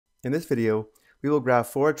In this video, we will graph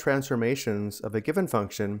four transformations of a given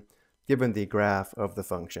function given the graph of the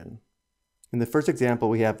function. In the first example,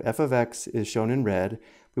 we have f of x is shown in red.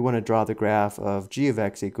 We want to draw the graph of g of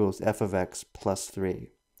x equals f of x plus 3.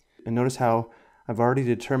 And notice how I've already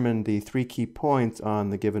determined the three key points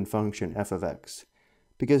on the given function f of x.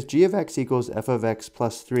 Because g of x equals f of x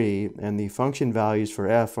plus 3 and the function values for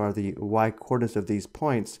f are the y-coordinates of these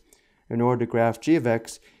points, in order to graph g of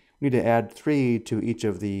x, we need to add 3 to each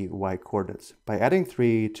of the y-coordinates. By adding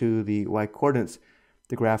 3 to the y-coordinates,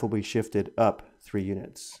 the graph will be shifted up 3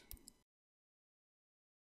 units.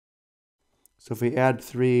 So if we add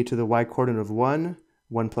 3 to the y-coordinate of 1,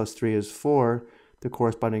 1 plus 3 is 4, the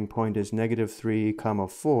corresponding point is negative 3,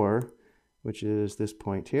 4, which is this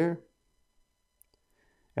point here.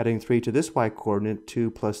 Adding 3 to this y-coordinate,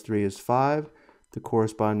 2 plus 3 is 5. The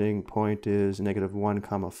corresponding point is negative 1,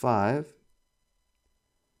 5.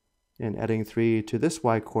 And adding 3 to this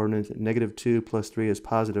y-coordinate, negative 2 plus 3 is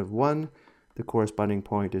positive 1. The corresponding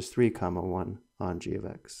point is 3, 1 on g of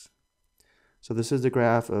x. So this is the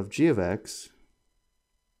graph of g of x,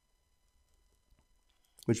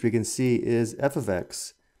 which we can see is f of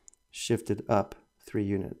x shifted up 3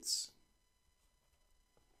 units.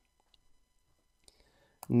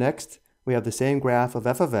 Next, we have the same graph of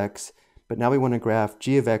f of x, but now we want to graph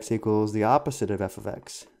g of x equals the opposite of f of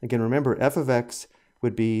x. Again, remember, f of x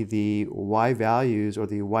would be the y values or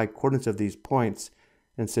the y coordinates of these points,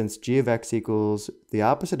 and since g of x equals the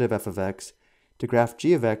opposite of f of x, to graph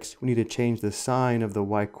g of x, we need to change the sign of the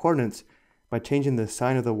y-coordinates. By changing the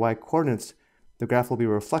sign of the y-coordinates, the graph will be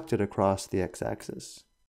reflected across the x-axis.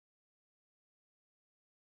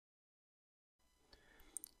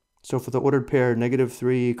 So for the ordered pair negative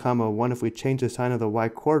 3, 1, if we change the sign of the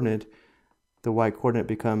y-coordinate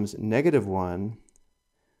becomes negative 1.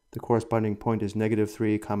 The corresponding point is negative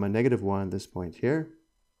 3, negative 1, this point here.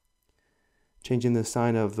 Changing the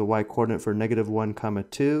sign of the y-coordinate for negative 1,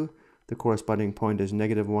 2, the corresponding point is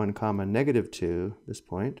negative 1, negative 2, this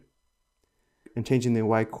point. And changing the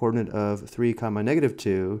y-coordinate of 3, negative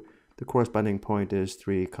 2, the corresponding point is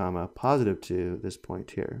 3, positive 2, this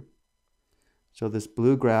point here. So this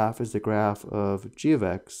blue graph is the graph of g of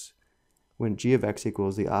x when g of x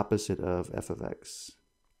equals the opposite of f of x.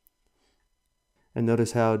 And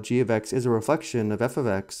notice how g of x is a reflection of f of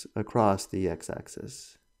x across the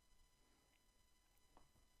x-axis.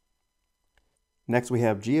 Next, we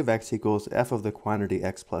have g of x equals f of the quantity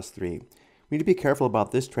x plus 3. We need to be careful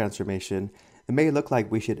about this transformation. It may look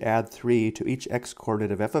like we should add 3 to each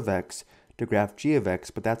x-coordinate of f of x to graph g of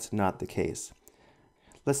x, but that's not the case.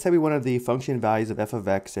 Let's say we wanted the function values of f of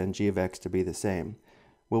x and g of x to be the same.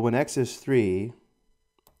 Well, when x is 3,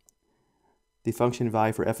 the function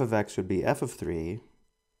value for f of x would be f of 3.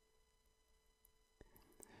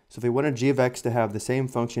 So if we wanted g of x to have the same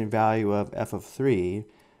function value of f of 3,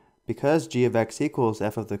 because g of x equals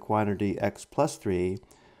f of the quantity x plus 3,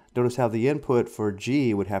 notice how the input for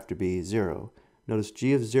g would have to be 0. Notice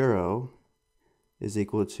g of 0 is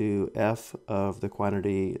equal to f of the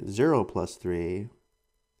quantity 0 plus 3,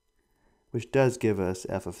 which does give us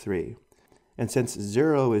f of 3. And since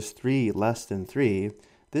 0 is 3 less than 3,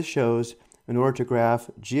 this shows in order to graph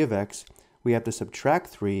g of x, we have to subtract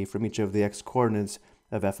 3 from each of the x-coordinates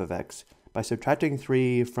of f of x. By subtracting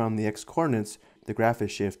 3 from the x-coordinates, the graph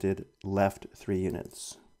is shifted left 3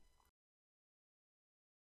 units.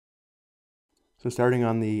 So starting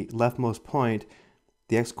on the leftmost point,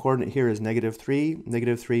 the x-coordinate here is negative 3.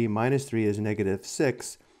 Negative 3 minus 3 is negative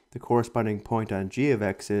 6. The corresponding point on g of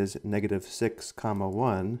x is negative 6,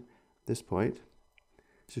 1, this point.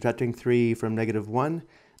 Subtracting 3 from negative 1,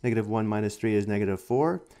 negative 1 minus 3 is negative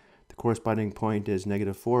 4. The corresponding point is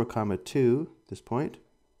negative 4, 2, this point.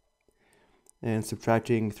 And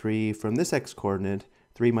subtracting 3 from this x-coordinate,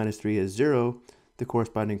 3 minus 3 is 0. The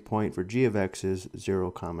corresponding point for g of x is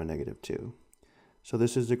 0, negative 2. So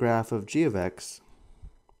this is the graph of g of x,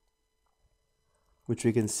 which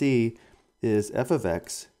we can see is f of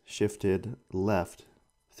x shifted left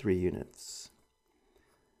 3 units.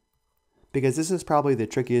 Because this is probably the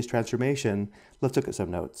trickiest transformation, let's look at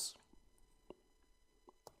some notes.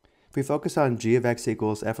 If we focus on g of x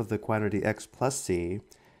equals f of the quantity x plus c,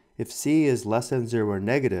 if c is less than 0 or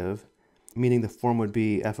negative, meaning the form would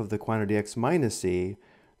be f of the quantity x minus c,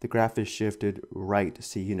 the graph is shifted right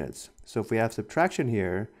c units. So if we have subtraction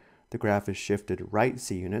here, the graph is shifted right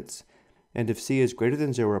c units. And if c is greater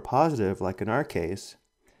than 0 or positive, like in our case,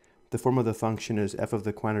 the form of the function is f of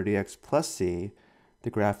the quantity x plus c, the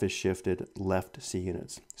graph is shifted left c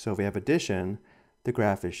units. So if we have addition, the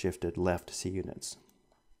graph is shifted left c units.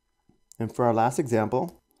 And for our last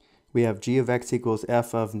example, we have g of x equals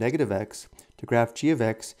f of negative x. To graph g of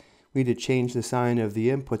x, we need to change the sign of the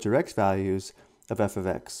inputs or x values of f of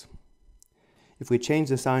x. If we change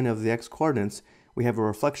the sign of the x-coordinates, we have a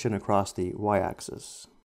reflection across the y-axis.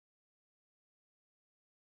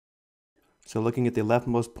 So looking at the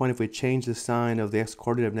leftmost point, if we change the sign of the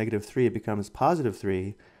x-coordinate of negative 3, it becomes positive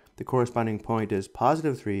 3. The corresponding point is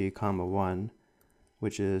positive 3, comma 1,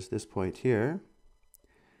 which is this point here.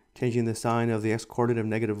 Changing the sign of the x-coordinate of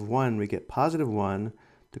negative 1, we get positive 1.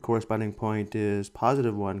 The corresponding point is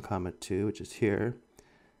positive 1, comma 2, which is here.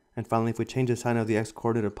 And finally, if we change the sign of the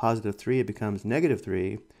x-coordinate of positive 3, it becomes negative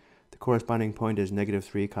 3. The corresponding point is negative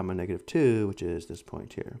 3, comma negative 2, which is this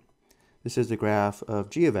point here. This is the graph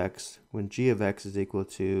of g of x when g of x is equal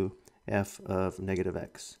to f of negative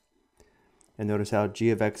x. And notice how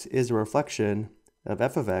g of x is a reflection of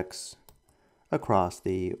f of x across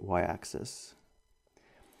the y-axis.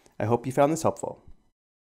 I hope you found this helpful.